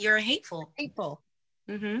doesn't mean you're hateful?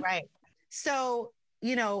 Mm-hmm. Right. So,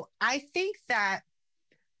 you know, I think that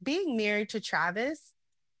being married to Travis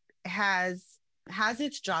has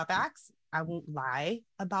its drawbacks. I won't lie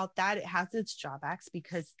about that. It has its drawbacks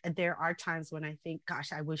because there are times when I think,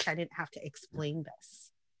 gosh, I wish I didn't have to explain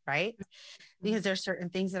this, right? Because there's certain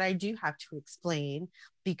things that I do have to explain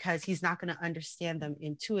because he's not going to understand them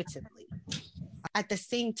intuitively. At the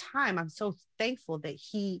same time, I'm so thankful that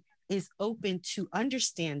he is open to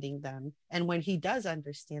understanding them. And when he does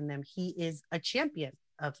understand them, he is a champion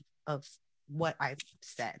of what I've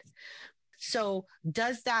said. So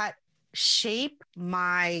does that shape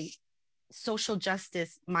my social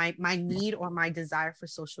justice, my need or my desire for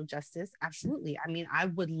social justice? Absolutely. I mean, I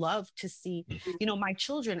would love to see, you know, my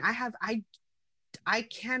children. I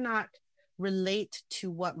cannot relate to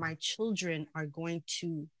what my children are going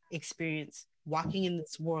to experience walking in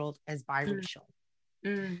this world as biracial.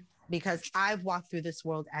 Mm. Because I've walked through this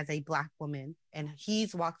world as a Black woman and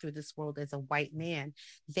he's walked through this world as a white man.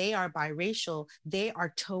 They are biracial. They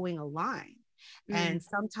are towing a line. And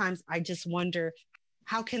sometimes I just wonder,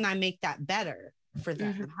 how can I make that better for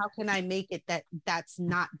them? How can I make it that that's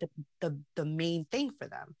not the main thing for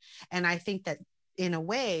them? And I think that in a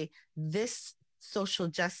way, this social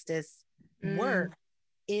justice work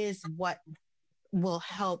is what will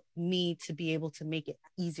help me to be able to make it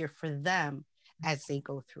easier for them as they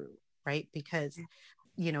go through, right? Because,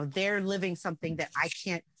 you know, they're living something that I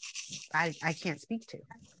can't speak to.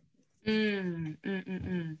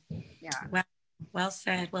 Yeah. Well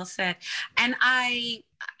said. Well said. And I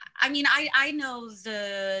mean, I know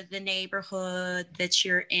the neighborhood that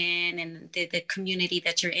you're in and the community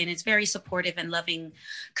that you're in is very supportive and loving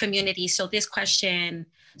community. So this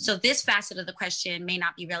facet of the question may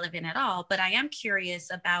not be relevant at all, but I am curious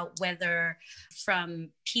about whether from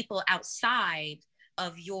people outside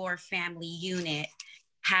of your family unit,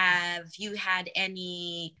 have you had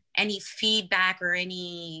any feedback or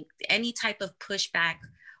any type of pushback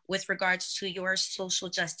with regards to your social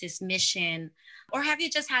justice mission? Or have you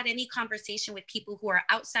just had any conversation with people who are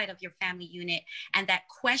outside of your family unit and that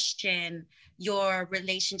question your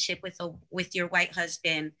relationship with your white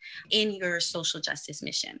husband in your social justice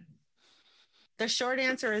mission? The short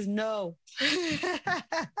answer is no. Good.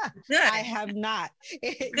 I have not.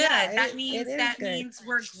 Good. Yeah, that means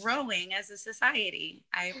we're growing as a society.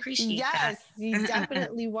 I appreciate that. Yes, you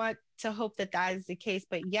definitely want to hope that is the case.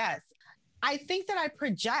 But yes, I think that I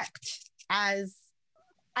project as,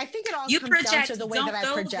 I think it all comes down to the way that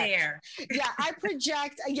I project. There. Yeah, I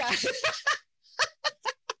project. Yeah.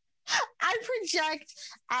 I project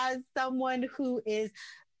as someone who is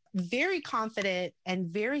very confident and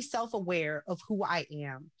very self-aware of who I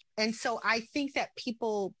am. And so I think that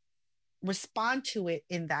people respond to it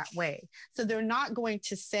in that way. So they're not going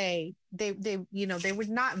to say, they would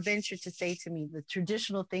not venture to say to me the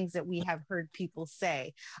traditional things that we have heard people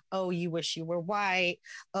say. Oh, you wish you were white.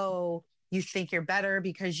 Oh, you think you're better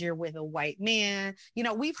because you're with a white man. You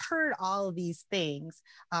know, we've heard all of these things.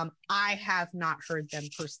 I have not heard them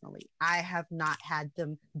personally. I have not had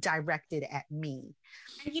them directed at me.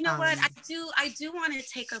 And you know what? I do want to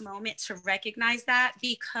take a moment to recognize that,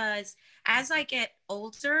 because as I get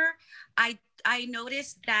older, I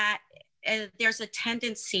notice that there's a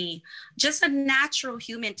tendency, just a natural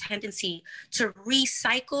human tendency, to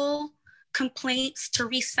recycle complaints, to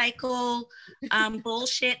recycle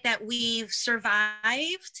bullshit that we've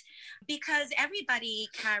survived, because everybody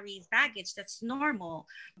carries baggage. That's normal.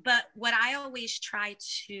 But what I always try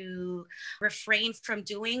to refrain from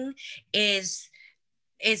doing is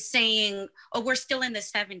saying, oh, we're still in the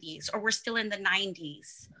 70s, or we're still in the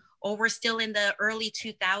 90s, or we're still in the early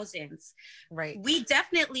 2000s. Right. We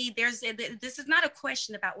definitely, this is not a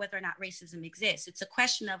question about whether or not racism exists. It's a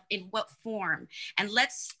question of in what form. And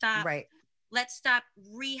let's stop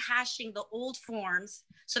rehashing the old forms.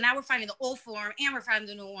 So now we're finding the old form and we're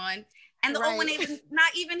finding the new one. And the old one is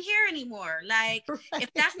not even here anymore. Like,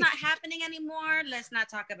 if that's not happening anymore, let's not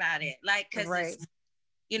talk about it. Like, because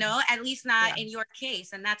you know, at least not in your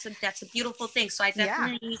case. And that's a beautiful thing. So I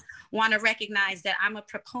definitely want to recognize that I'm a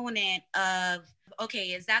proponent of,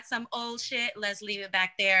 okay, is that some old shit? Let's leave it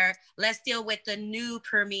back there. Let's deal with the new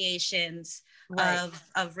permeations of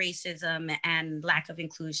racism and lack of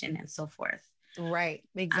inclusion and so forth. Right.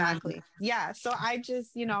 Exactly. Yeah. So I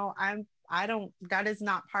just, you know, that is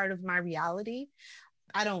not part of my reality.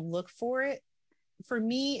 I don't look for it. For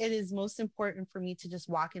me, it is most important for me to just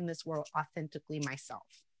walk in this world authentically myself.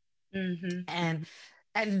 Mm-hmm.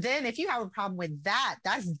 And then if you have a problem with that,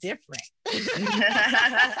 that's different.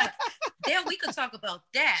 Then we could talk about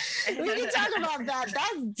that. We can talk about that.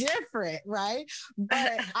 That's different, right?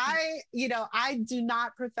 But I do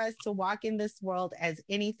not profess to walk in this world as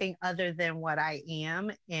anything other than what I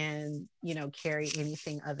am, and, carry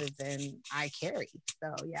anything other than I carry.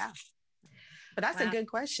 So, yeah. But that's a good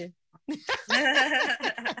question.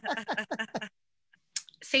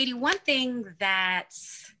 Sadie, one thing that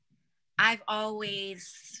I've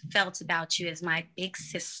always felt about you as my big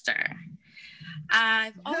sister,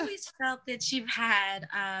 I've always felt that you've had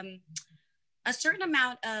a certain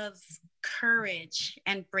amount of courage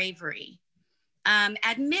and bravery.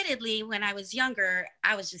 Admittedly, when I was younger,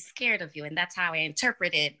 I was just scared of you, and that's how I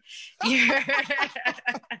interpreted your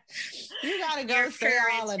you gotta go your say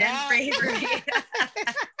all of that. Bravery.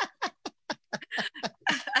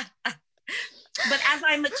 But as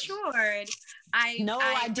I matured,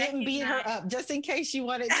 I didn't beat her up. Just in case you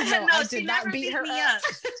wanted to know, no, I did not beat her up.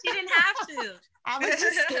 She didn't have to. I was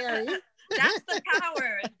just scary. That's the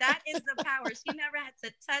power. That is the power. She never had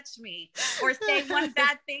to touch me or say one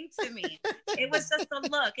bad thing to me. It was just a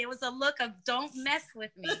look. It was a look of don't mess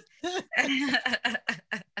with me.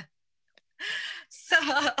 So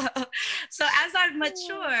as I've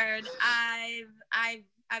matured,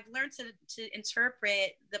 I've learned to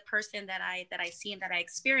interpret the person that I see and that I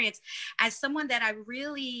experience as someone that I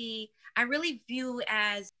really view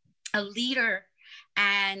as a leader,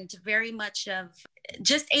 and very much of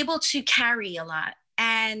just able to carry a lot.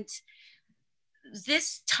 And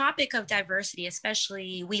this topic of diversity,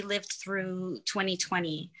 especially, we lived through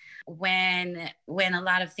 2020 when a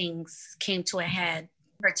lot of things came to a head,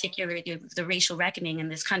 particularly the racial reckoning in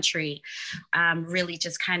this country really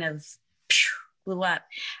just kind of blew up.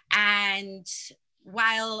 And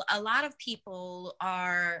while a lot of people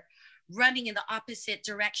are running in the opposite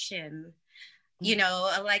direction,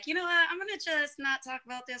 like, what, I'm going to just not talk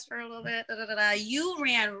about this for a little bit. You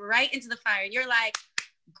ran right into the fire. You're like,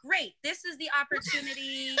 great, this is the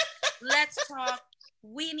opportunity. Let's talk.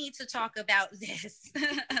 We need to talk about this.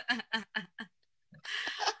 I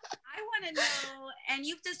want to know, and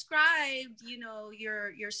you've described,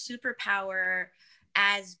 your superpower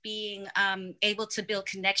as being able to build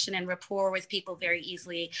connection and rapport with people very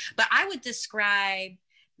easily. But I would describe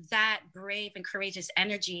that brave and courageous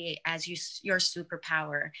energy as your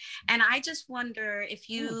superpower. And I just wonder if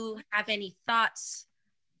you have any thoughts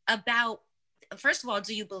about, first of all,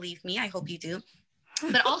 do you believe me? I hope you do.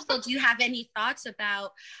 But also, do you have any thoughts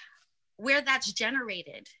about where that's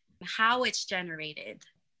generated, how it's generated?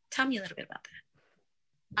 Tell me a little bit about that.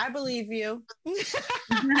 I believe you.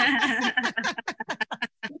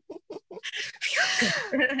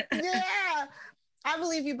 Yeah, I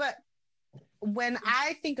believe you. But when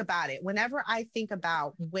I think about it, whenever I think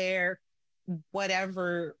about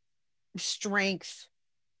whatever strength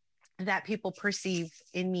that people perceive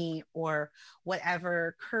in me, or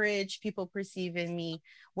whatever courage people perceive in me,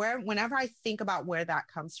 whenever I think about where that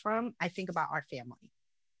comes from, I think about our family.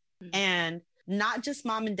 Mm-hmm. And not just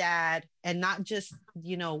mom and dad, and not just,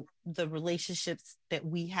 the relationships that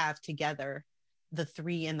we have together, the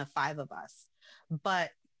 3 and the 5 of us,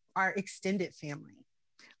 but our extended family.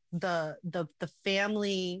 The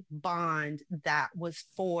family bond that was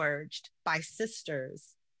forged by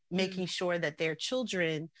sisters, making sure that their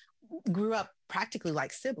children grew up practically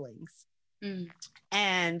like siblings.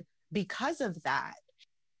 And because of that,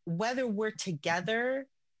 whether we're together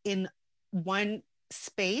in one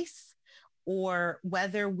space or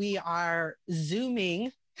whether we are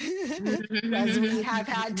Zooming, as we have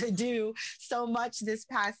had to do so much this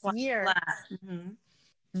past year,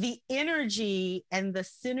 the energy and the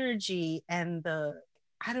synergy and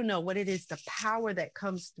I don't know what it is, the power that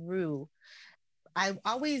comes through. I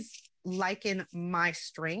always liken my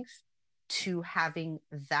strength to having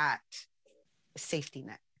that safety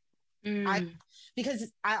net.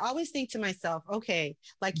 Because I always think to myself, okay,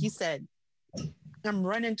 like you said, I'm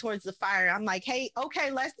running towards the fire. I'm like, hey,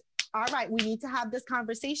 okay, all right, we need to have this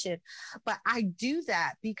conversation. But I do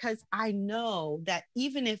that because I know that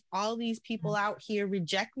even if all these people out here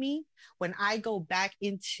reject me, when I go back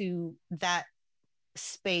into that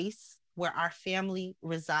space where our family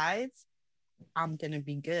resides, I'm going to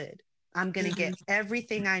be good. I'm going to get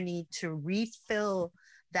everything I need to refill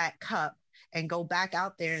that cup and go back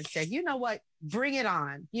out there and say, you know what, bring it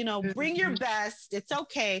on, bring your best. It's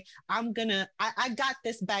okay. I got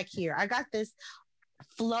this back here. I got this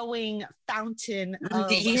flowing fountain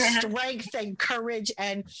of strength and courage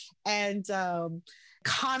and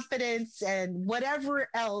confidence and whatever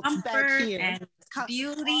else comfort back here, and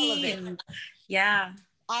beauty, all of it. Yeah,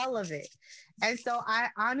 all of it. And so I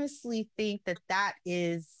honestly think that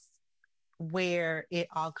is where it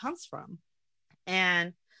all comes from.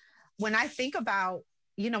 And when I think about,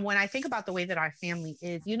 when I think about the way that our family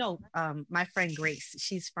is, my friend Grace,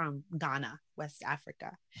 she's from Ghana, West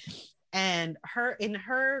Africa. And in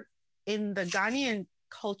the Ghanaian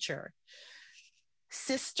culture,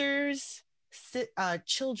 sisters,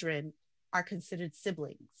 children are considered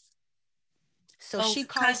siblings. So she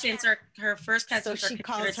calls cousins or her first cousins. So she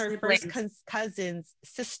calls her siblings. first cousin's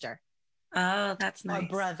sister. Oh, that's nice. Or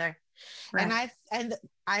brother. Right. And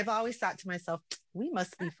I've always thought to myself, we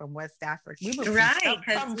must be from West Africa. We must be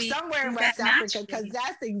from somewhere in West Africa, because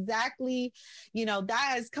that's exactly, that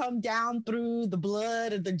has come down through the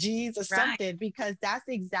blood of the genes or something, because that's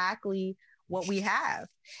exactly what we have.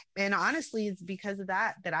 And honestly, it's because of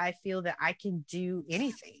that I feel that I can do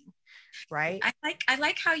anything. Right. I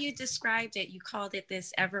like how you described it. You called it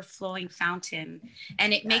this ever-flowing fountain.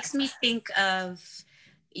 And it makes me think of,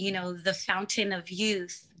 the fountain of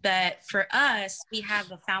youth. But for us, we have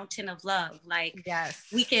the fountain of love. Like,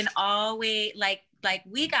 we can always, like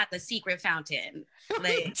we got the secret fountain.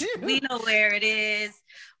 Like, we know where it is.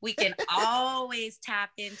 We can always tap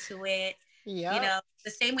into it. Yep. The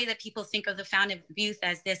same way that people think of the fountain of youth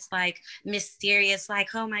as this like mysterious,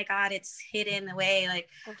 like, oh my God, it's hidden away. Like,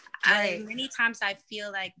 many times I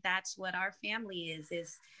feel like that's what our family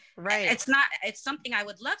is right. It's something I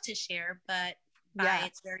would love to share, but by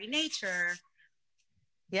its very nature,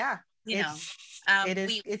 it's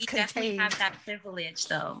definitely have that privilege,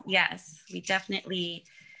 though. Yes, we definitely.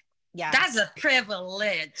 Yeah, that's a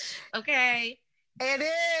privilege. Okay. It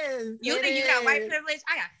is. You think you got white privilege?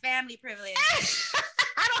 I got family privilege.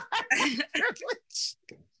 I don't have privilege.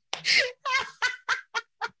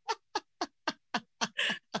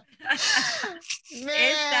 Man,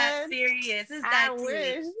 it's that serious. It's that I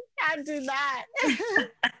wish. I do not.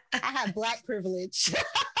 I have black privilege.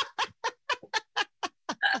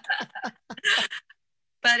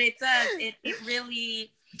 But it does. It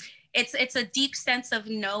really. It's a deep sense of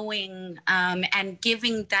knowing and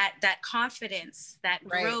giving that confidence, that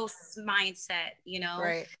growth mindset,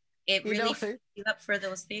 Right. It really sets you up for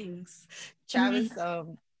those things. Travis,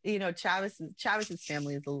 Travis's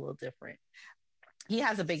family is a little different. He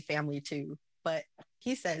has a big family too, but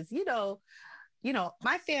he says,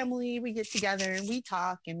 my family, we get together and we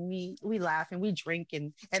talk and we laugh and we drink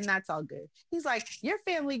and that's all good. He's like, your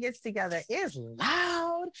family gets together, it's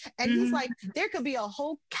loud. And he's like, there could be a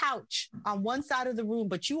whole couch on one side of the room,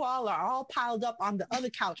 but you all are all piled up on the other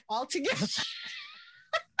couch all together.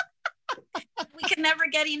 We can never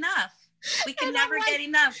get enough. We can never get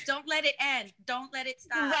enough. Don't let it end. Don't let it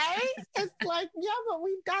stop. Right? It's like, but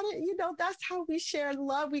we've got to, that's how we share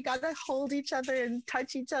love. We got to hold each other and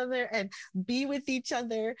touch each other and be with each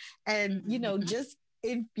other and, just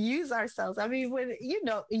infuse ourselves. I mean, when,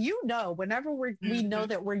 whenever we know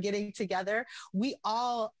that we're getting together,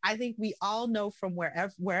 I think we all know from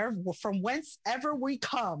from whencever we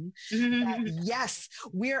come, that yes,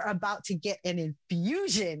 we're about to get an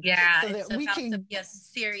infusion. Yeah. So that we can be a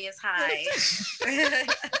serious high.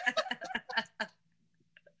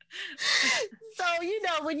 So,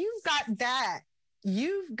 when you've got that,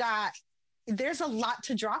 there's a lot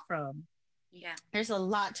to draw from. Yeah. There's a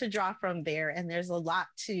lot to draw from there, and there's a lot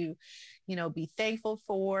to, be thankful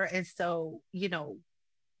for. And so,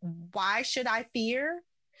 why should I fear?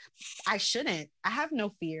 I shouldn't. I have no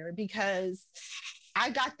fear because I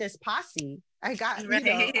got this posse. I got this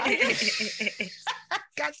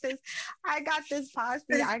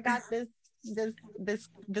posse. I got this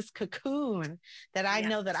cocoon that I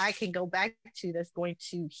know that I can go back to, that's going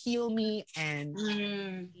to heal me and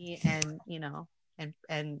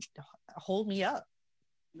and hold me up.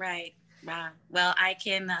 Right. Wow. Well, I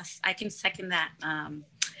can second that.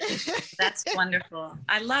 That's wonderful.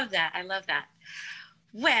 I love that.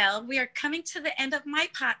 Well, we are coming to the end of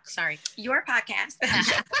your podcast.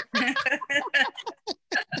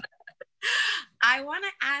 I want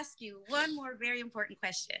to ask you one more very important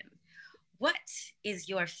question. What is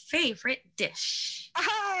your favorite dish?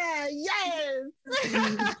 Yes.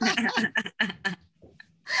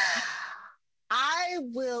 I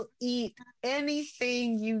will eat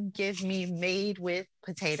anything you give me made with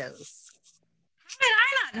potatoes. How did I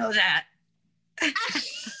not know that?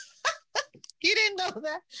 You didn't know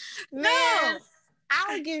that? Man, no.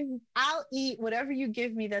 I'll eat whatever you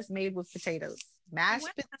give me that's made with potatoes. Mashed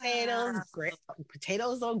potatoes,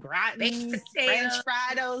 potatoes au gratin, French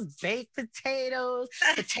fries, baked potatoes,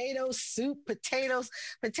 potato soup, potato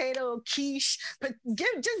quiche.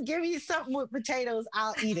 Just give me something with potatoes,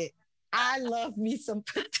 I'll eat it. I love me some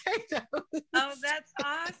potatoes. Oh, that's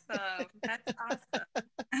awesome.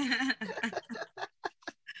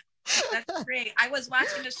 That's great. I was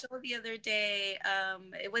watching a show the other day.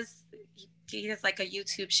 It was he has like a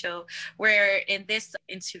YouTube show where in this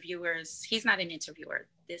interviewer's, he's not an interviewer,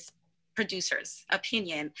 this producer's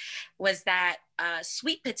opinion was that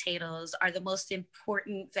sweet potatoes are the most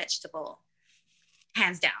important vegetable,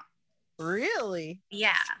 hands down. Really?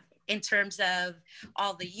 Yeah. In terms of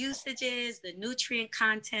all the usages, the nutrient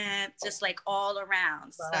content, just like all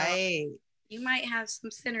around. Right. So you might have some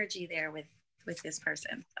synergy there with this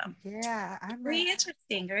person. So. Yeah, very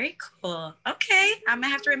interesting. Very cool. Okay, I'm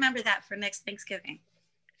gonna have to remember that for next Thanksgiving.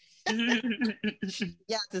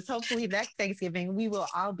 Yeah, just hopefully next Thanksgiving we will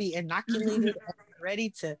all be inoculated and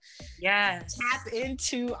ready to tap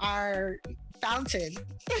into our fountain.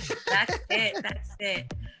 That's it. That's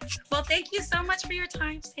it. Well, thank you so much for your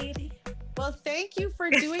time, Sadie. Well, thank you for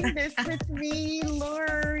doing this with me,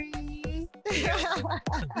 Lori.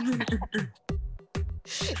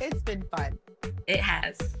 It's been fun. It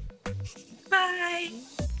has. Bye.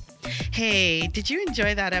 Hey, did you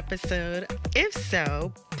enjoy that episode? If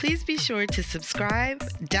so, please be sure to subscribe,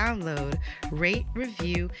 download, rate,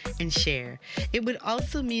 review, and share. It would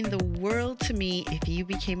also mean the world to me if you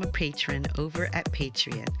became a patron over at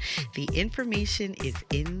Patreon. The information is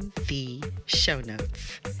in the show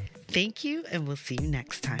notes. Thank you, and we'll see you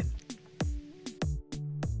next time.